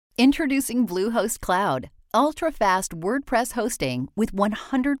Introducing Bluehost Cloud, ultra-fast WordPress hosting with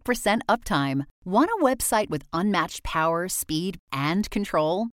 100% uptime. Want a website with unmatched power, speed, and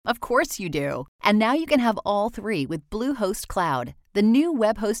control? Of course you do. And now you can have all three with Bluehost Cloud, the new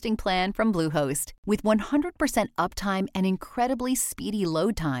web hosting plan from Bluehost. With 100% uptime and incredibly speedy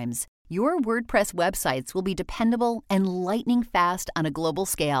load times, your WordPress websites will be dependable and lightning fast on a global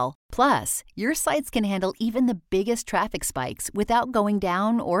scale. Plus, your sites can handle even the biggest traffic spikes without going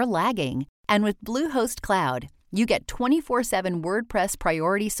down or lagging. And with Bluehost Cloud, you get 24/7 WordPress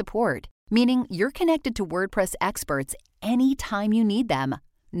priority support, meaning you're connected to WordPress experts anytime you need them.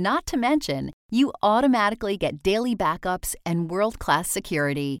 Not to mention, you automatically get daily backups and world-class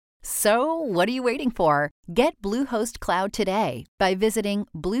security. So, what are you waiting for? Get Bluehost Cloud today by visiting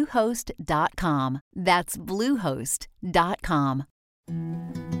Bluehost.com. That's Bluehost.com.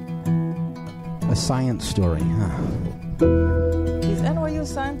 A science story, huh? These NYU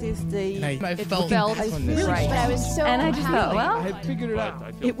scientists, I felt right. But I was so And I just thought, well, I had figured it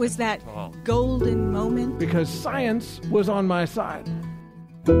out. it was that golden moment. Because science was on my side.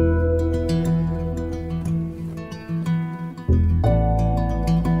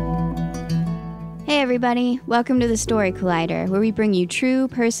 Hey everybody, welcome to the Story Collider, where we bring you true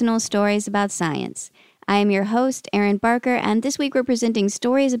personal stories about science. I am your host, Erin Barker, and this week we're presenting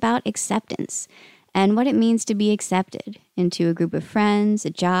stories about acceptance and what it means to be accepted into a group of friends, a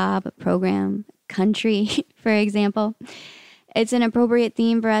job, a program, a country, for example. It's an appropriate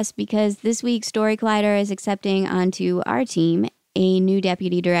theme for us because this week Story Collider is accepting onto our team a new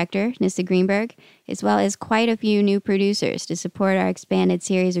deputy director, Nissa Greenberg, as well as quite a few new producers to support our expanded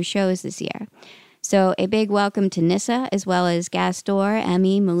series of shows this year. So a big welcome to Nissa, as well as Gastor,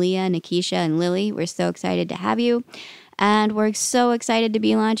 Emmy, Malia, Nikisha, and Lily. We're so excited to have you. And we're so excited to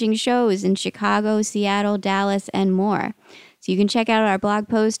be launching shows in Chicago, Seattle, Dallas, and more. So you can check out our blog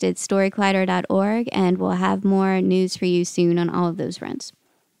post at storycollider.org, and we'll have more news for you soon on all of those fronts.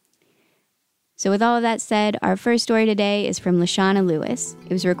 So with all of that said, our first story today is from Lashana Lewis.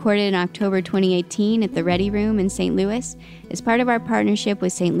 It was recorded in October 2018 at the Ready Room in St. Louis as part of our partnership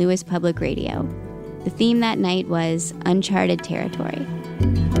with St. Louis Public Radio. The theme that night was Uncharted Territory.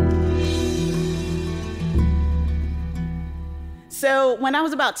 So when I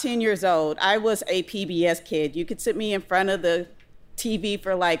was about 10 years old, I was a PBS kid. You could sit me in front of the TV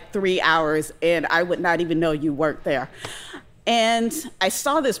for like 3 hours and I would not even know you weren't there. And I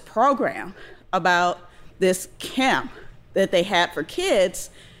saw this program about this camp that they had for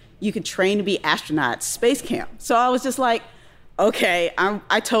kids. You could train to be astronauts, space camp. So I was just like, okay,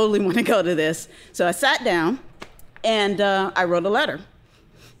 I totally want to go to this. So I sat down and I wrote a letter.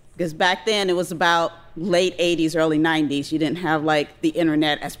 Because back then it was about late 80s, early 90s. You didn't have like the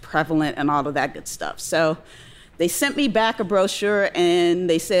internet as prevalent and all of that good stuff. So they sent me back a brochure and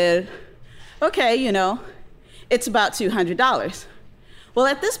they said, okay, it's about $200. Well,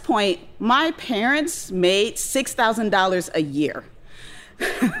 at this point, my parents made $6,000 a year.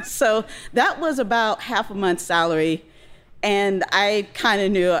 So that was about half a month's salary. And I kind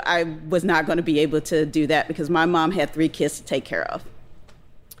of knew I was not going to be able to do that because my mom had 3 kids to take care of.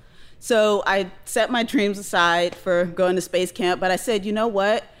 So I set my dreams aside for going to space camp, but I said, you know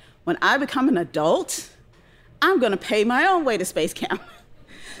what? When I become an adult, I'm going to pay my own way to space camp.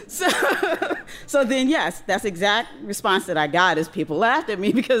 So then, yes, that's the exact response that I got is people laughed at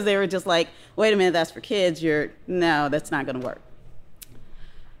me because they were just like, wait a minute, that's for kids. No, that's not going to work.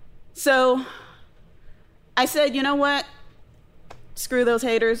 So I said, you know what? Screw those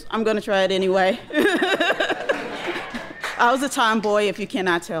haters. I'm going to try it anyway. I was a tomboy, if you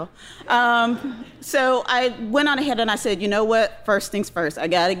cannot tell. So I went on ahead and I said, you know what? First things first. I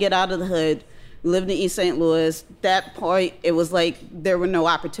got to get out of the hood. Lived in East St. Louis. That point, it was like there were no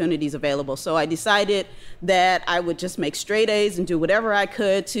opportunities available. So I decided that I would just make straight A's and do whatever I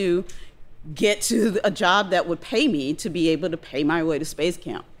could to get to a job that would pay me to be able to pay my way to space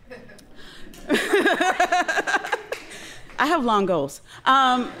camp. I have long goals.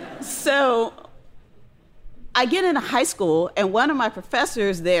 So I get into high school, and one of my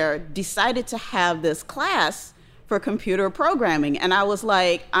professors there decided to have this class for computer programming. And I was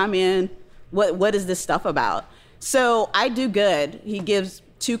like, I'm in. What is this stuff about? So I do good. He gives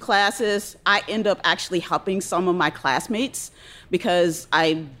 2 classes. I end up actually helping some of my classmates because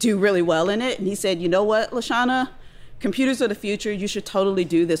I do really well in it. And he said, you know what, Lashana? Computers are the future. You should totally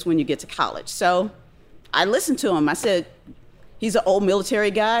do this when you get to college. So I listened to him. I said, he's an old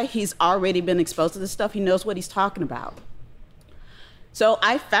military guy. He's already been exposed to this stuff. He knows what he's talking about. So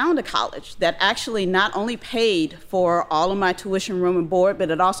I found a college that actually not only paid for all of my tuition, room, and board, but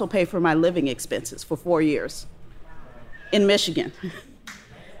it also paid for my living expenses for 4 years in Michigan.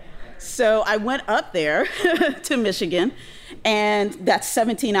 So I went up there to Michigan, and that's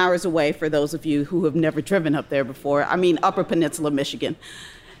 17 hours away for those of you who have never driven up there before. I mean, Upper Peninsula, Michigan.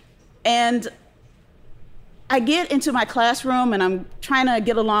 And I get into my classroom, and I'm trying to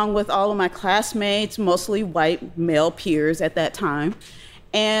get along with all of my classmates, mostly white male peers at that time.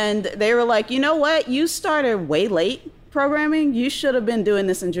 And they were like, you know what? You started way late programming. You should have been doing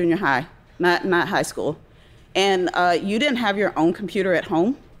this in junior high, not high school. And you didn't have your own computer at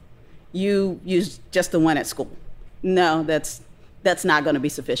home. You used just the one at school. No, that's not going to be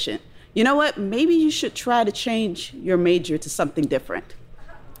sufficient. You know what? Maybe you should try to change your major to something different.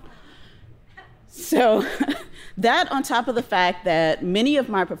 So that, on top of the fact that many of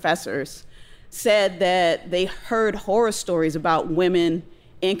my professors said that they heard horror stories about women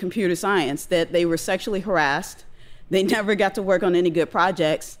in computer science, that they were sexually harassed, they never got to work on any good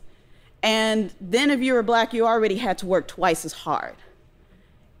projects, and then if you were Black, you already had to work twice as hard.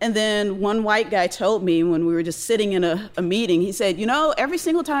 And then one white guy told me when we were just sitting in a meeting, he said, you know, every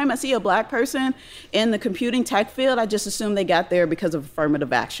single time I see a Black person in the computing tech field, I just assume they got there because of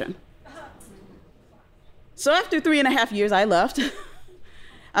affirmative action. So after 3.5 years, I left.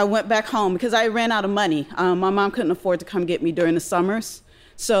 I went back home because I ran out of money. My mom couldn't afford to come get me during the summers.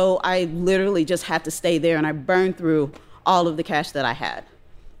 So I literally just had to stay there, and I burned through all of the cash that I had.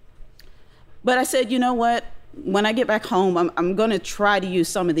 But I said, you know what? When I get back home, I'm going to try to use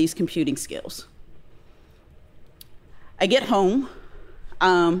some of these computing skills. I get home.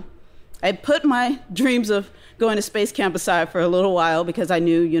 I put my dreams of going to space camp aside for a little while because I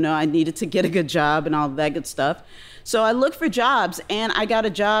knew, you know, I needed to get a good job and all of that good stuff. So I looked for jobs, and I got a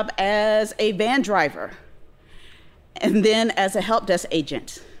job as a van driver, and then as a help desk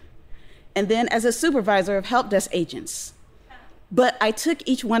agent, and then as a supervisor of help desk agents. But I took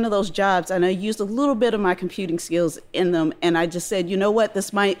each one of those jobs, and I used a little bit of my computing skills in them, and I just said, you know what,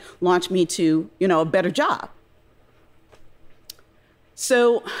 this might launch me to, you know, a better job.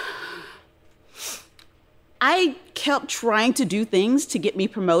 So I kept trying to do things to get me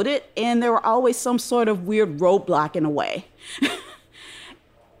promoted, and there were always some sort of weird roadblock in a way.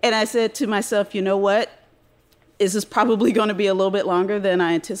 And I said to myself, you know what, this is probably going to be a little bit longer than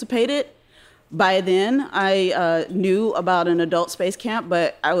I anticipated. By then, I knew about an adult space camp,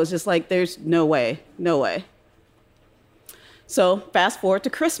 but I was just like, there's no way, no way. So fast forward to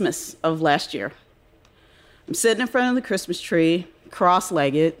Christmas of last year. I'm sitting in front of the Christmas tree,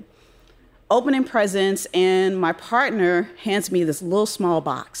 cross-legged, opening presents, and my partner hands me this little small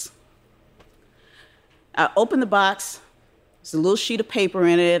box. I open the box. There's a little sheet of paper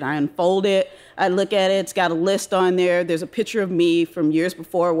in it. I unfold it. I look at it. It's got a list on there. There's a picture of me from years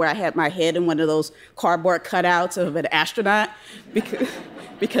before where I had my head in one of those cardboard cutouts of an astronaut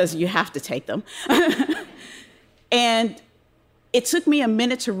because you have to take them. And it took me a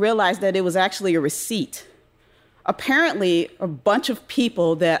minute to realize that it was actually a receipt. Apparently, a bunch of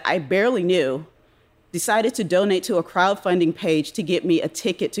people that I barely knew decided to donate to a crowdfunding page to get me a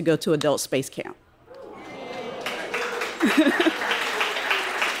ticket to go to adult space camp.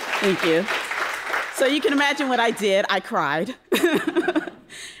 Thank you. So you can imagine what I did. I cried.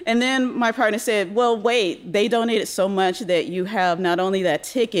 And then my partner said, well, wait, they donated so much that you have not only that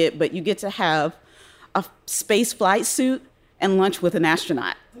ticket, but you get to have a space flight suit and lunch with an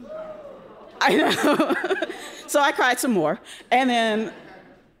astronaut. I know. So I cried some more. And then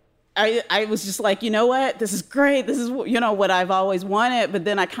I was just like, you know what? This is great. This is, you know, what I've always wanted. But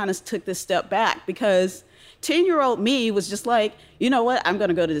then I kind of took this step back because 10-year-old me was just like, you know what? I'm going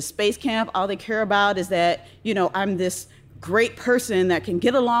to go to the space camp. All they care about is that, you know, I'm this great person that can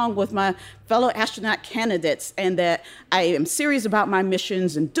get along with my fellow astronaut candidates and that I am serious about my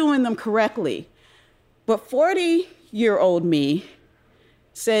missions and doing them correctly. But 40-year-old me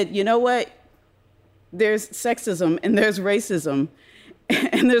said, you know what? There's sexism and there's racism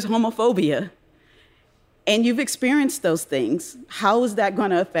and there's homophobia. And you've experienced those things. How is that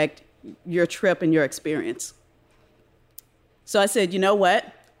going to affect your trip and your experience? So I said, you know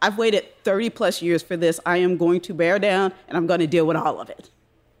what? I've waited 30 plus years for this. I am going to bear down and I'm going to deal with all of it.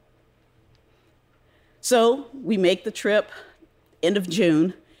 So we make the trip end of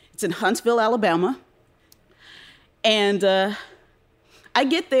June. It's in Huntsville, Alabama. And I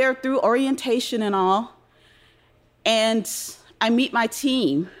get there through orientation and all, and I meet my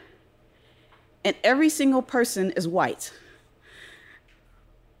team, and every single person is white.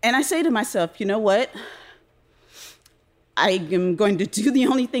 And I say to myself, you know what? I am going to do the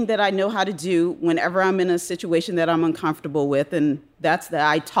only thing that I know how to do whenever I'm in a situation that I'm uncomfortable with, and that's that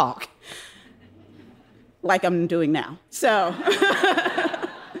I talk, like I'm doing now. So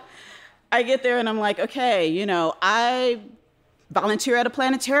I get there and I'm like, okay, you know, I volunteer at a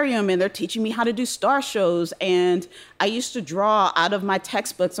planetarium, and they're teaching me how to do star shows. And I used to draw out of my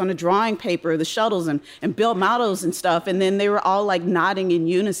textbooks on a drawing paper, the shuttles, and build models and stuff. And then they were all like nodding in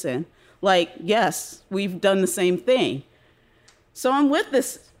unison, like, yes, we've done the same thing. So I'm with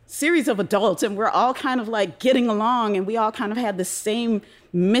this series of adults, and we're all kind of like getting along, and we all kind of had the same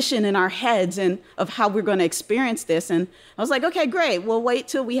mission in our heads and of how we're going to experience this. And I was like, okay, great. We'll wait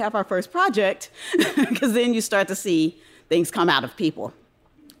till we have our first project, because then you start to see things come out of people.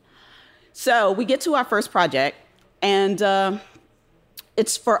 So we get to our first project, and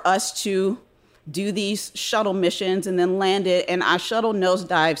it's for us to do these shuttle missions and then land it, and our shuttle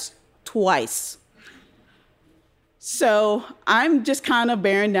nosedives twice. So I'm just kind of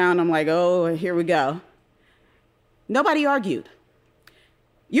bearing down. I'm like, oh, here we go. Nobody argued.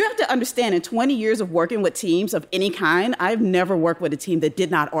 You have to understand, in 20 years of working with teams of any kind, I've never worked with a team that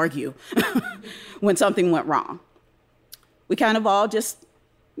did not argue when something went wrong. We kind of all just,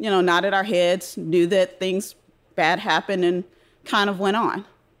 nodded our heads, knew that things bad happened, and kind of went on.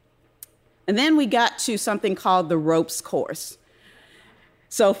 And then we got to something called the ropes course.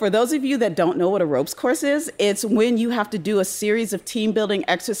 So for those of you that don't know what a ropes course is, it's when you have to do a series of team building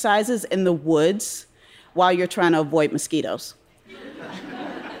exercises in the woods while you're trying to avoid mosquitoes.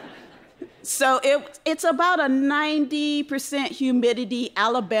 So it's about a 90% humidity,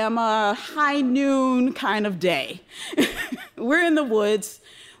 Alabama, high noon kind of day. We're in the woods.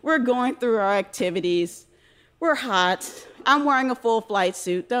 We're going through our activities. We're hot. I'm wearing a full flight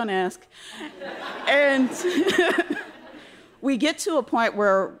suit, don't ask. And we get to a point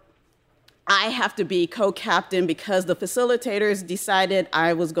where I have to be co-captain because the facilitators decided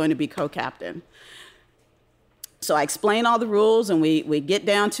I was going to be co-captain. So I explain all the rules, and we get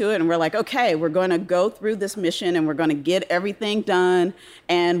down to it, and we're like, okay, we're going to go through this mission, and we're going to get everything done.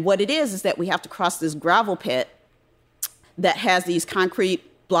 And what it is that we have to cross this gravel pit that has these concrete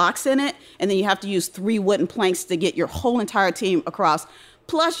blocks in it, and then you have to use 3 wooden planks to get your whole entire team across.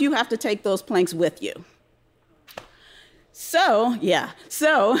 Plus, you have to take those planks with you. So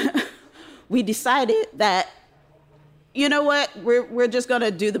we decided that, you know what, we're just going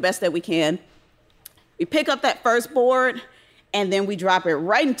to do the best that we can. We pick up that first board, and then we drop it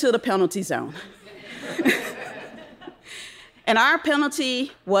right into the penalty zone. And our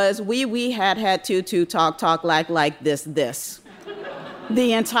penalty was we had to talk like this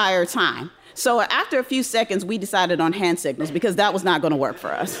the entire time. So after a few seconds, we decided on hand signals because that was not going to work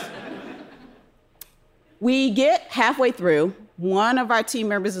for us. We get halfway through. One of our team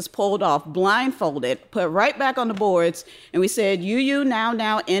members is pulled off, blindfolded, put right back on the boards, and we said, you,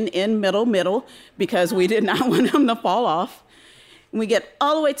 now, in, middle, because we did not want him to fall off. And we get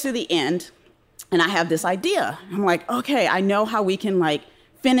all the way to the end, and I have this idea. I'm like, okay, I know how we can,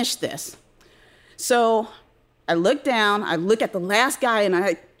 finish this. So I look down, I look at the last guy, and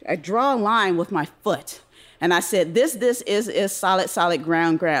I draw a line with my foot. And I said, this is solid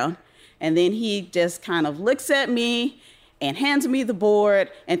ground. And then he just kind of looks at me and hands me the board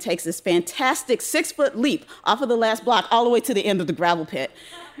and takes this fantastic 6-foot leap off of the last block all the way to the end of the gravel pit.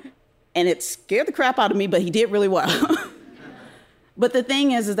 And it scared the crap out of me, but he did really well. But the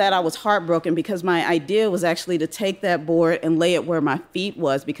thing is that I was heartbroken because my idea was actually to take that board and lay it where my feet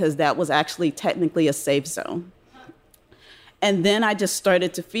was, because that was actually technically a safe zone. And then I just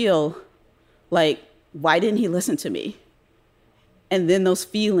started to feel like, why didn't he listen to me? And then those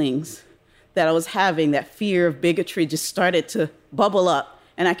feelings that I was having, that fear of bigotry, just started to bubble up,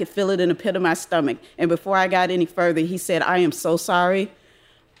 and I could feel it in the pit of my stomach. And before I got any further, he said, I am so sorry.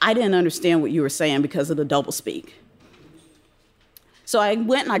 I didn't understand what you were saying because of the doublespeak. So I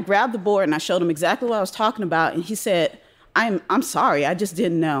went and I grabbed the board and I showed him exactly what I was talking about. And he said, I'm sorry, I just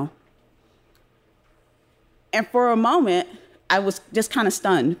didn't know. And for a moment, I was just kind of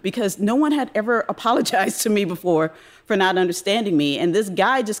stunned because no one had ever apologized to me before for not understanding me. And this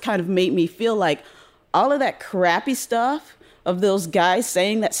guy just kind of made me feel like all of that crappy stuff of those guys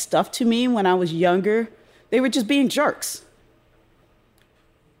saying that stuff to me when I was younger, they were just being jerks.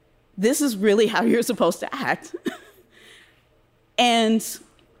 This is really how you're supposed to act. And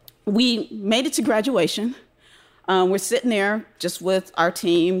we made it to graduation. We're sitting there just with our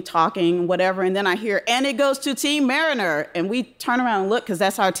team talking, whatever. And then I hear, and it goes to Team Mariner. And we turn around and look because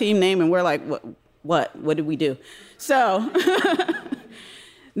that's our team name. And we're like, what did we do? So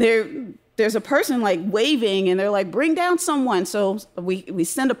there's a person waving and they're like, bring down someone. So we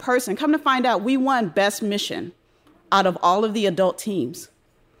send a person. Come to find out, we won best mission out of all of the adult teams.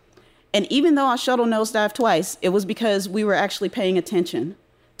 And even though our shuttle nosedived twice, it was because we were actually paying attention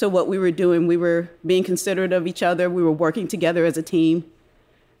to what we were doing. We were being considerate of each other. We were working together as a team,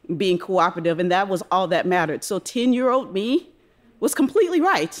 being cooperative, and that was all that mattered. So 10-year-old me was completely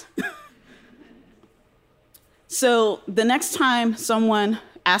right. So the next time someone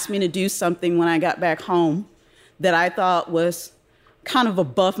asked me to do something when I got back home that I thought was kind of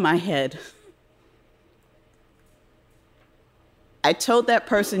above my head, I told that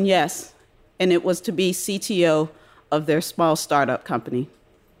person yes, and it was to be CTO of their small startup company.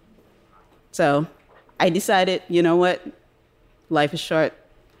 So I decided, you know what? Life is short.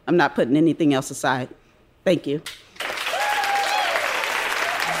 I'm not putting anything else aside. Thank you.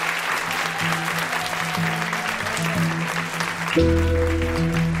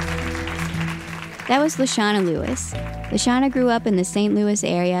 That was Lashana Lewis. Lashana grew up in the St. Louis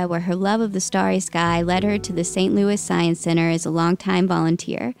area where her love of the starry sky led her to the St. Louis Science Center as a longtime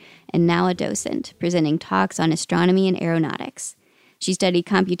volunteer and now a docent, presenting talks on astronomy and aeronautics. She studied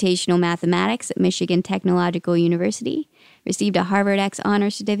computational mathematics at Michigan Technological University, received a Harvard X Honor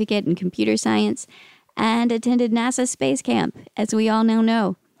Certificate in computer science, and attended NASA Space Camp, as we all now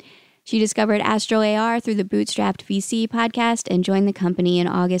know. She discovered Astro AR through the Bootstrapped VC podcast and joined the company in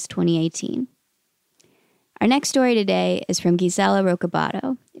August 2018. Our next story today is from Gisela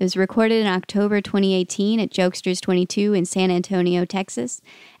Rocabato. It was recorded in October 2018 at Jokesters 22 in San Antonio, Texas,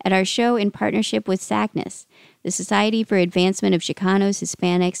 at our show in partnership with SACNAS, the Society for Advancement of Chicanos,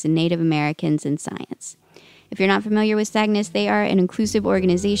 Hispanics, and Native Americans in Science. If you're not familiar with SACNAS, they are an inclusive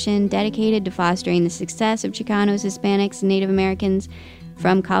organization dedicated to fostering the success of Chicanos, Hispanics, and Native Americans,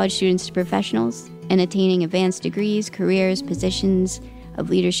 from college students to professionals, and attaining advanced degrees, careers, positions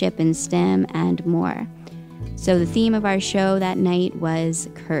of leadership in STEM, and more. So the theme of our show that night was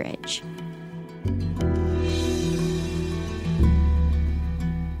courage.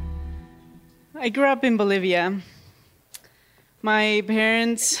 I grew up in Bolivia. My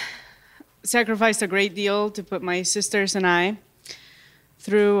parents sacrificed a great deal to put my sisters and I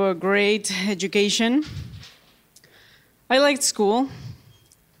through a great education. I liked school,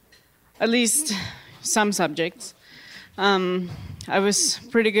 at least some subjects. I was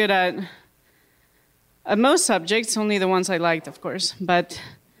pretty good at most subjects, only the ones I liked, of course, but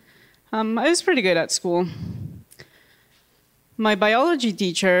I was pretty good at school. My biology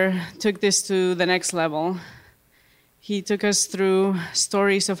teacher took this to the next level. He took us through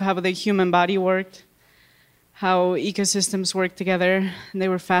stories of how the human body worked, how ecosystems work together, and they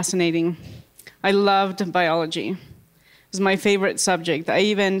were fascinating. I loved biology. It was my favorite subject. I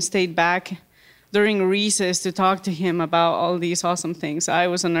even stayed back during recess to talk to him about all these awesome things. I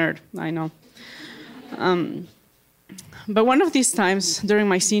was a nerd, I know. But one of these times during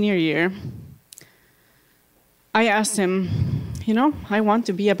my senior year, I asked him, I want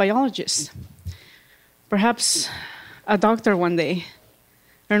to be a biologist. Perhaps a doctor one day,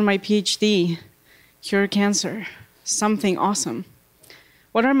 earn my PhD, cure cancer, something awesome.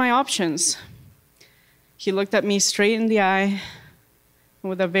 What are my options? He looked at me straight in the eye and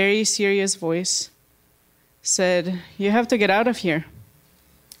with a very serious voice said, "You have to get out of here.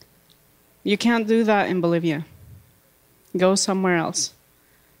 You can't do that in Bolivia. Go somewhere else."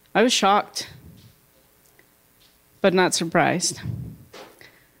 I was shocked, but not surprised.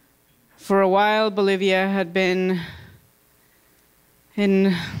 For a while, Bolivia had been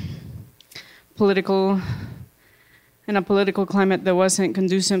in a political climate that wasn't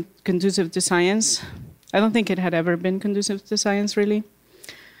conducive to science. I don't think it had ever been conducive to science, really.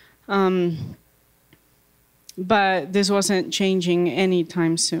 But this wasn't changing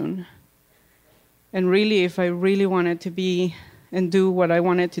anytime soon. And really, if I really wanted to be and do what I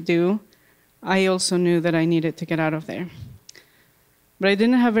wanted to do, I also knew that I needed to get out of there. But I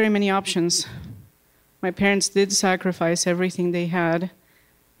didn't have very many options. My parents did sacrifice everything they had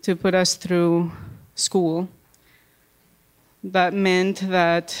to put us through school. That meant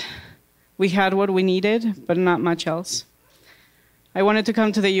that we had what we needed, but not much else. I wanted to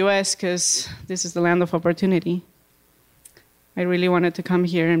come to the US because this is the land of opportunity. I really wanted to come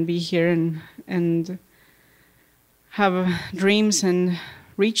here and be here and have dreams and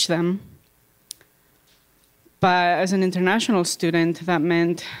reach them. But as an international student, that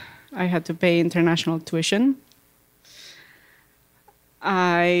meant I had to pay international tuition.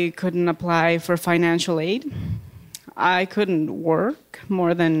 I couldn't apply for financial aid. I couldn't work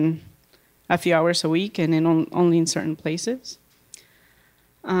more than a few hours a week and only in certain places.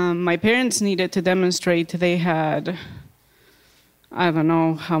 My parents needed to demonstrate they had, I don't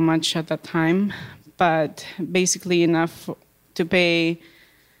know how much at that time, but basically enough to pay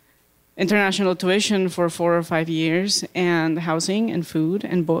international tuition for 4 or 5 years, and housing and food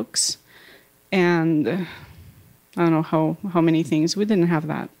and books, and I don't know how many things. We didn't have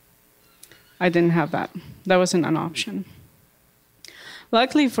that. I didn't have that. That wasn't an option.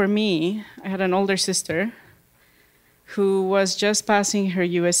 Luckily for me, I had an older sister who was just passing her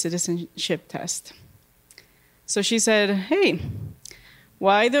U.S. citizenship test. So she said, "Hey,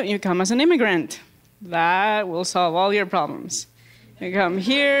 why don't you come as an immigrant? That will solve all your problems. You come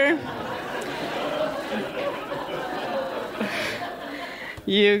here,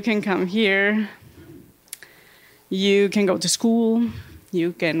 you can come here, you can go to school,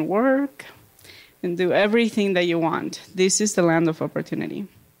 you can work, and do everything that you want. This is the land of opportunity."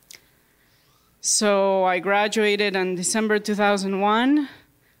 So I graduated in December 2001,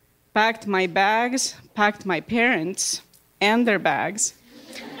 packed my bags, packed my parents and their bags,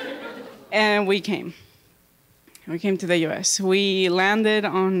 and we came. We came to the U.S. We landed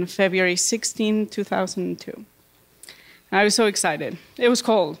on February 16, 2002. I was so excited. It was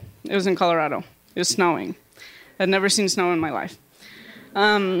cold. It was in Colorado. It was snowing. I'd never seen snow in my life.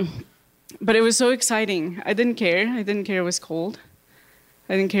 But it was so exciting. I didn't care. I didn't care it was cold.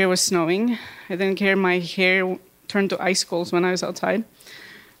 I didn't care it was snowing. I didn't care my hair turned to icicles when I was outside.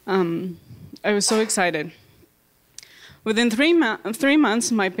 I was so excited. Within 3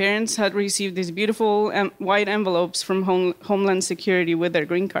 months, my parents had received these beautiful white envelopes from Homeland Security with their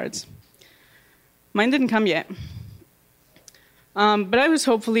green cards. Mine didn't come yet. But I was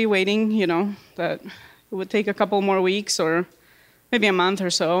hopefully waiting, that it would take a couple more weeks or maybe a month or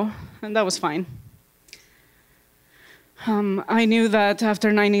so, and that was fine. I knew that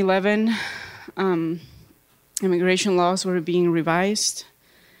after 9/11, immigration laws were being revised,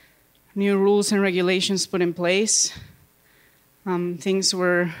 new rules and regulations put in place. Things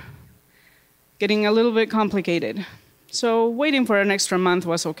were getting a little bit complicated. So waiting for an extra month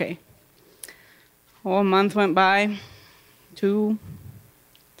was okay. Well, a month went by, 2,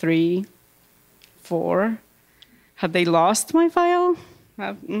 3, 4. Had they lost my file?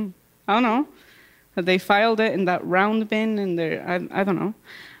 I don't know. Had they filed it in that round bin in there? I don't know.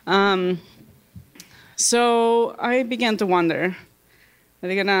 So I began to wonder, are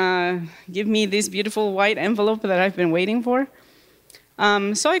they gonna give me this beautiful white envelope that I've been waiting for?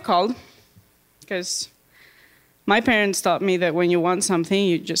 So I called, because my parents taught me that when you want something,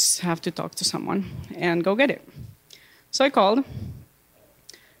 you just have to talk to someone and go get it. So I called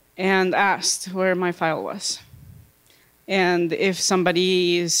and asked where my file was, and if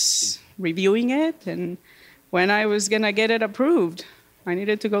somebody is reviewing it, and when I was going to get it approved. I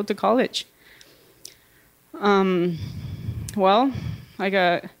needed to go to college. Well, I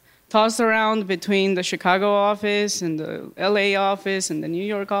got tossed around between the Chicago office and the LA office and the New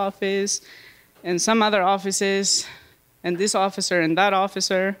York office and some other offices and this officer and that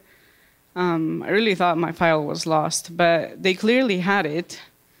officer. I really thought my file was lost, but they clearly had it.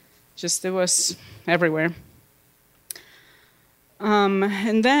 Just it was everywhere.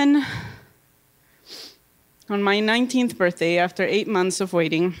 And then on my 19th birthday, after 8 months of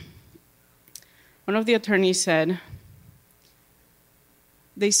waiting, one of the attorneys said,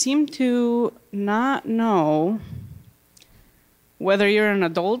 "They seem to not know whether you're an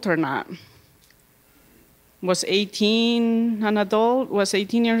adult or not." Was 18 an adult? Was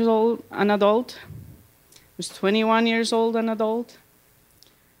 18 years old an adult? Was 21 years old an adult?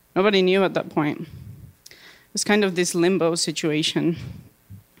 Nobody knew at that point. It was kind of this limbo situation.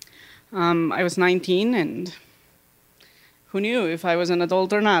 I was 19, and who knew if I was an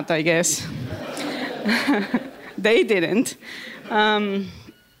adult or not, I guess. They didn't.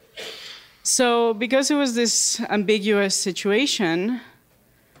 So because it was this ambiguous situation,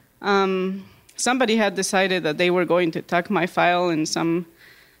 somebody had decided that they were going to tuck my file in some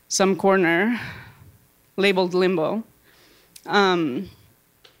corner labeled limbo,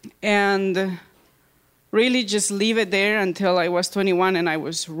 and really just leave it there until I was 21 and I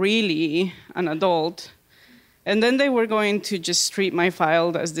was really an adult. And then they were going to just treat my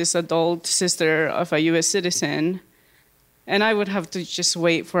file as this adult sister of a U.S. citizen, and I would have to just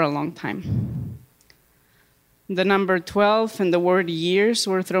wait for a long time. The number 12 and the word years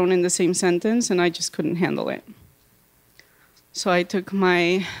were thrown in the same sentence, and I just couldn't handle it. So I took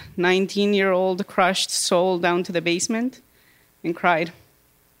my 19-year-old crushed soul down to the basement and cried.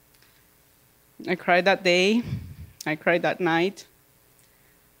 I cried that day. I cried that night.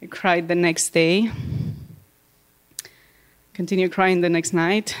 I cried the next day. Continued crying the next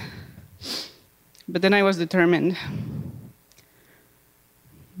night. But then I was determined.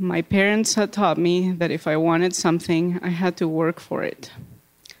 My parents had taught me that if I wanted something, I had to work for it.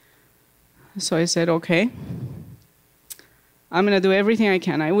 So I said, okay, I'm going to do everything I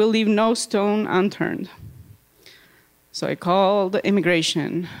can. I will leave no stone unturned. So I called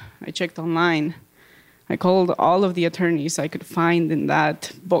immigration. I checked online. I called all of the attorneys I could find in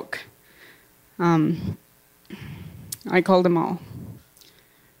that book. I called them all.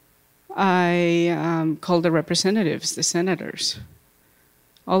 I called the representatives, the senators,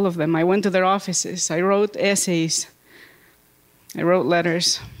 all of them. I went to their offices. I wrote essays. I wrote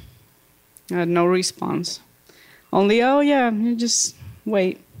letters. I had no response. Only, oh yeah, you just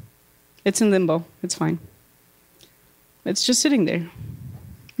wait. It's in limbo. It's fine. It's just sitting there.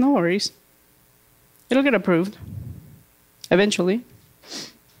 No worries. It'll get approved. Eventually.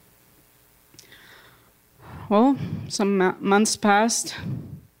 Well, some months passed.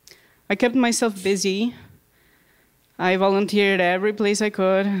 I kept myself busy. I volunteered every place I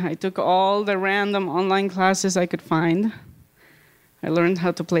could. I took all the random online classes I could find. I learned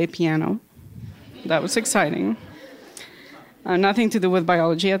how to play piano. That was exciting. Nothing to do with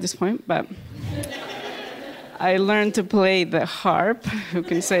biology at this point, but I learned to play the harp. Who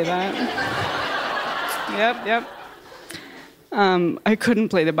can say that? Yep. I couldn't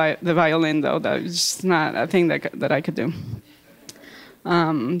play the violin, though. That was just not a thing that I could do.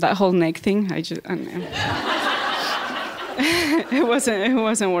 That whole neck thing, it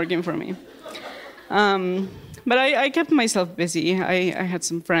wasn't working for me. But I kept myself busy. I had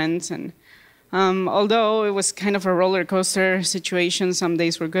some friends, and although it was kind of a roller coaster situation, some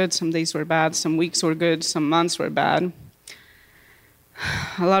days were good, some days were bad, some weeks were good, some months were bad.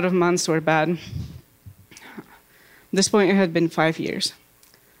 A lot of months were bad. At this point, it had been 5 years.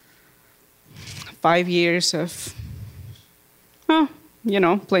 5 years of,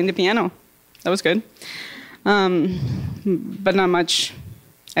 playing the piano. That was good. But not much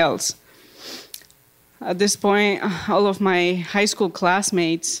else. At this point, all of my high school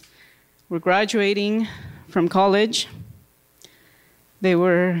classmates were graduating from college. They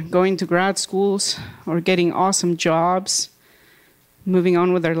were going to grad schools or getting awesome jobs, moving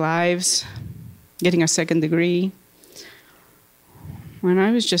on with their lives, getting a second degree. When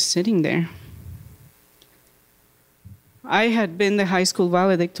I was just sitting there. I had been the high school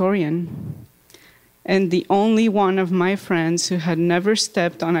valedictorian and the only one of my friends who had never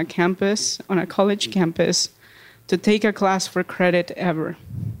stepped on a college campus, to take a class for credit ever.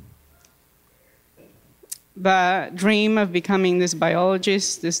 The dream of becoming this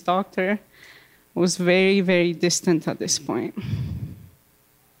biologist, this doctor, was very, very distant at this point.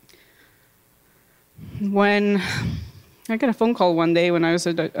 When I got a phone call one day when I was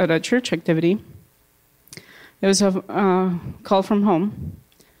at a church activity. It was a call from home.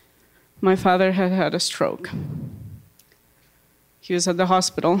 My father had had a stroke. He was at the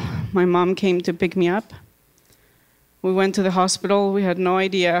hospital. My mom came to pick me up. We went to the hospital. We had no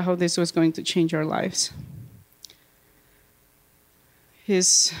idea how this was going to change our lives.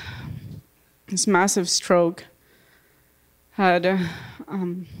 His massive stroke had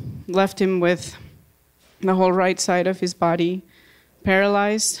left him with the whole right side of his body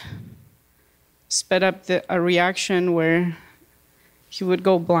paralyzed, sped up a reaction where he would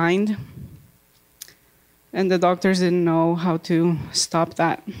go blind, and the doctors didn't know how to stop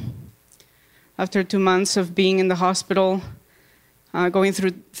that. After 2 months of being in the hospital, going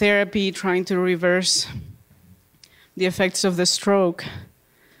through therapy, trying to reverse the effects of the stroke,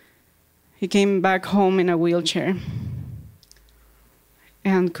 he came back home in a wheelchair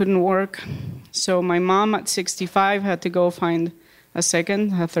and couldn't work. So my mom at 65 had to go find a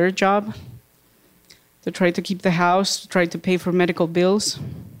third job to try to keep the house, to try to pay for medical bills,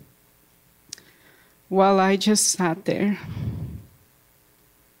 while I just sat there.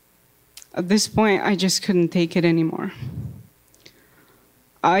 At this point, I just couldn't take it anymore.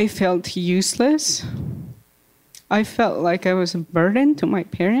 I felt useless. I felt like I was a burden to my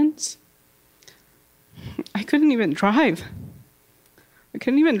parents. I couldn't even drive. I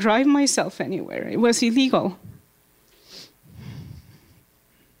couldn't even drive myself anywhere. It was illegal.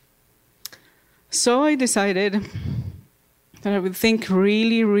 So I decided that I would think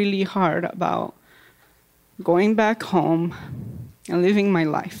really, really hard about going back home and living my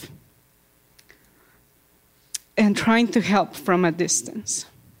life and trying to help from a distance.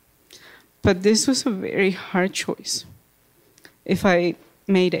 But this was a very hard choice if I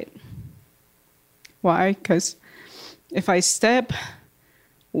made it. Why? Because if I step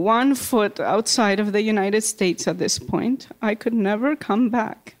 1 foot outside of the United States at this point, I could never come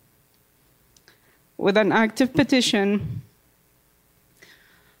back. With an active petition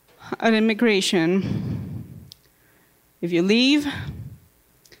at immigration, if you leave,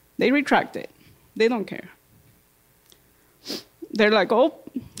 they retract it. They don't care. They're like, oh,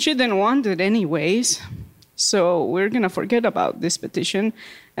 she didn't want it anyways, so we're going to forget about this petition.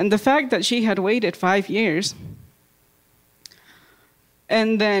 And the fact that she had waited 5 years,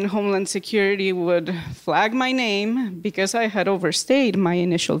 and then Homeland Security would flag my name because I had overstayed my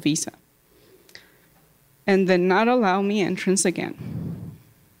initial visa, and then not allow me entrance again.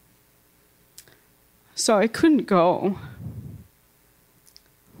 So I couldn't go.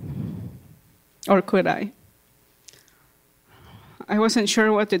 Or could I? I wasn't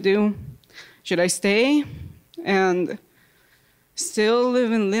sure what to do. Should I stay and still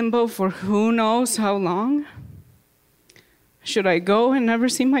live in limbo for who knows how long? Should I go and never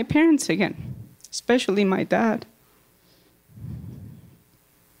see my parents again, especially my dad?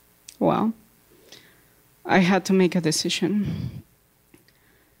 Well, I had to make a decision.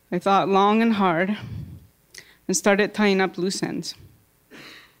 I thought long and hard and started tying up loose ends.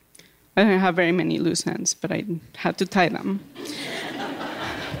 I didn't have very many loose ends, but I had to tie them.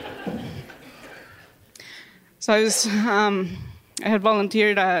 So I had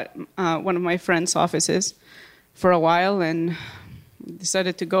volunteered at one of my friend's offices for a while and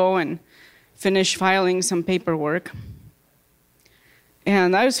decided to go and finish filing some paperwork.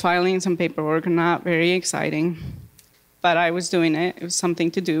 And I was filing some paperwork, not very exciting, but I was doing it. It was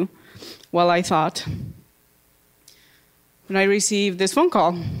something to do, well, I thought. When I received this phone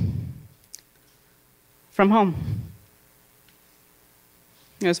call from home.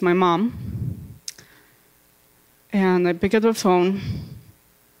 It was my mom. And I picked up the phone,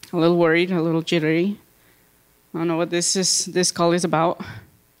 a little worried, a little jittery. I don't know what this call is about.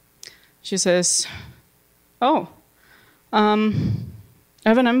 She says, "Oh, I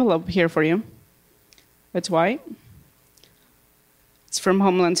have an envelope here for you. It's white. It's from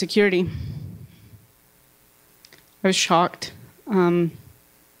Homeland Security." I was shocked. What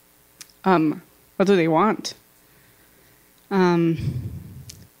do they want?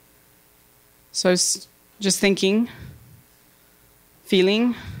 So I was just thinking,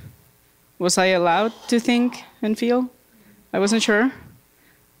 feeling. Was I allowed to think and feel? I wasn't sure.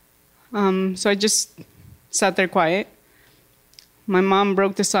 So I just sat there quiet. My mom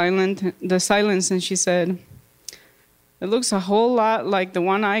broke the silence and she said, "It looks a whole lot like the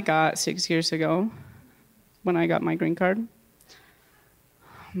one I got 6 years ago when I got my green card."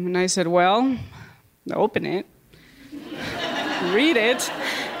 And I said, "Well, open it. Read it."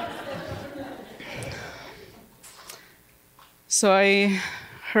 So I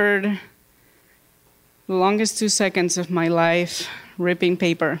heard the longest 2 seconds of my life ripping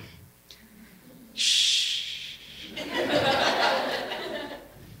paper. Shh.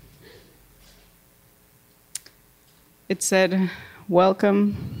 It said,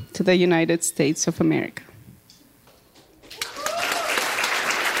 "Welcome to the United States of America."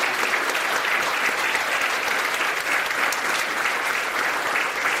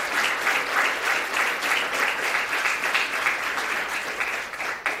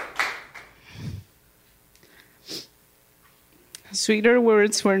 Sweeter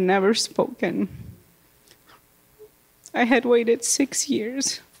words were never spoken. I had waited 6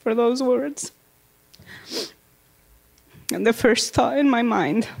 years for those words. And the first thought in my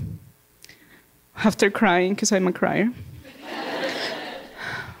mind, after crying, because I'm a crier,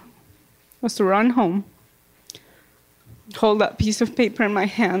 was to run home, hold that piece of paper in my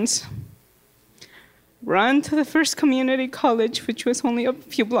hands, run to the first community college, which was only a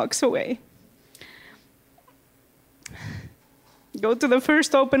few blocks away, go to the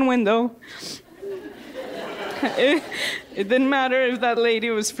first open window. It didn't matter if that lady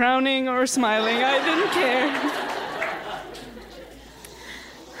was frowning or smiling. I didn't care.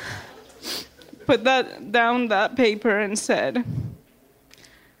 Put down that paper and said,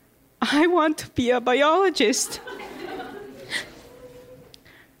 "I want to be a biologist.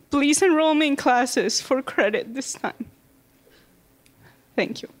 Please enroll me in classes for credit this time.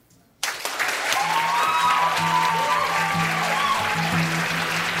 Thank you."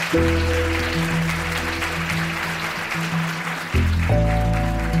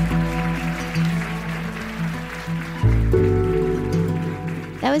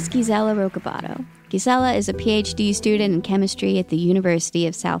 That was Gisela Rocabato. Gisela is a PhD student in chemistry at the University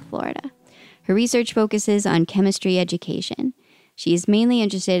of South Florida. Her research focuses on chemistry education. She is mainly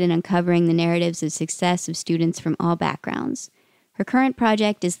interested in uncovering the narratives of success of students from all backgrounds. Her current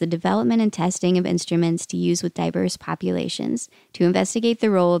project is the development and testing of instruments to use with diverse populations to investigate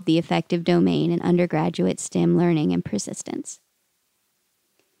the role of the affective domain in undergraduate STEM learning and persistence.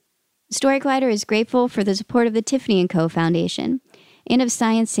 Story Collider is grateful for the support of the Tiffany & Co. Foundation and of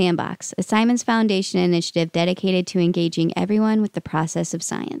Science Sandbox, a Simons Foundation initiative dedicated to engaging everyone with the process of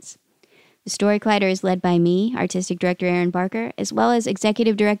science. The Story Collider is led by me, Artistic Director Erin Barker, as well as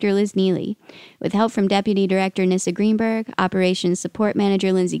Executive Director Liz Neely, with help from Deputy Director Nissa Greenberg, Operations Support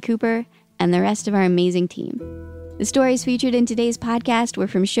Manager Lindsay Cooper, and the rest of our amazing team. The stories featured in today's podcast were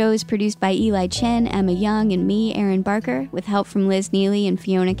from shows produced by Eli Chen, Emma Young, and me, Erin Barker, with help from Liz Neely and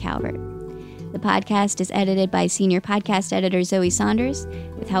Fiona Calvert. The podcast is edited by Senior Podcast Editor Zoe Saunders,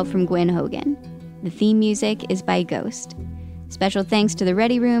 with help from Gwen Hogan. The theme music is by Ghost. Special thanks to the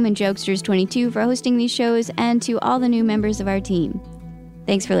Ready Room and Jokesters 22 for hosting these shows and to all the new members of our team.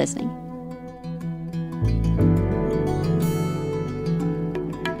 Thanks for listening.